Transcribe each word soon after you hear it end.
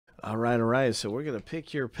All right, all right. So we're gonna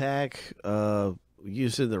pick your pack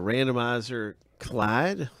using the randomizer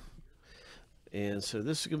Clyde, and so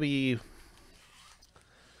this is gonna be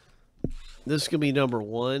number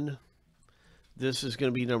 1. This is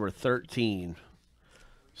gonna be number 13.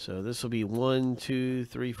 So this will be 1, 2,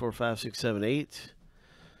 3, 4, 5, 6, 7, 8.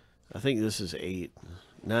 I think this is 8,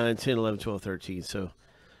 9, 10, 11, 12, 13. So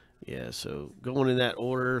yeah, so going in that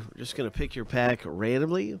order. Just gonna pick your pack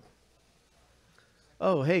randomly.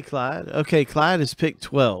 Oh, hey, Clyde. Okay, Clyde has picked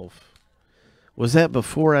 12. Was that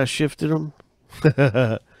before I shifted them?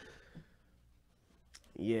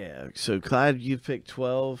 Yeah, so Clyde, you picked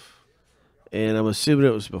 12, and I'm assuming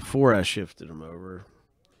it was before I shifted them over,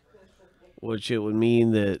 which it would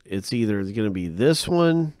mean that it's either going to be this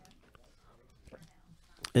one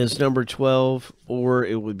as number 12, or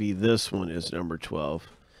it would be this one as number 12.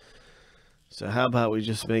 So how about we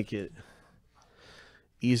just make it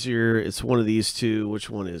easier? It's one of these two. Which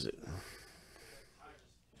one is it?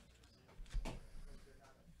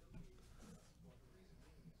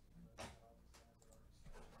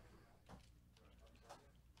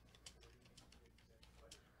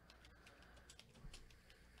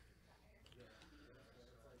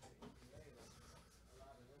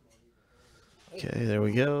 Okay, there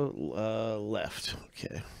we go. Left.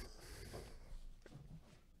 Okay.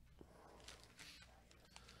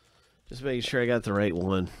 Just making sure I got the right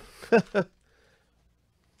one.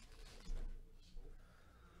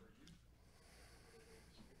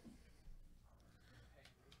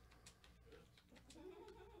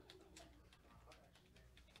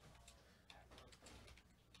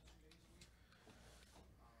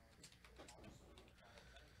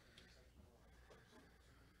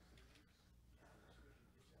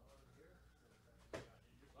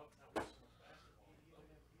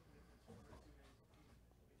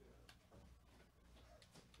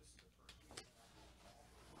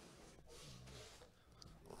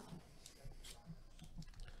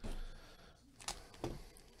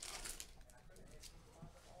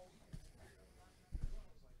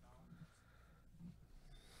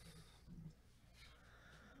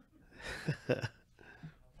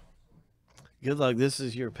 Good luck. This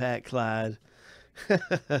is your pack, Clyde.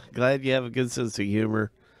 Glad you have a good sense of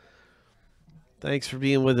humor. Thanks for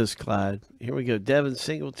being with us, Clyde. Here we go. Devin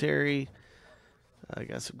Singletary. I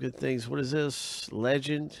got some good things. What is this?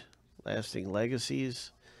 Legend, Lasting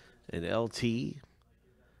Legacies, and LT.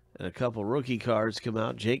 And a couple rookie cards come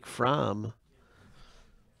out. Jake Fromm.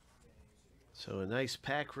 So a nice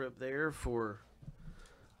pack rip there for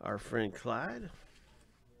our friend Clyde.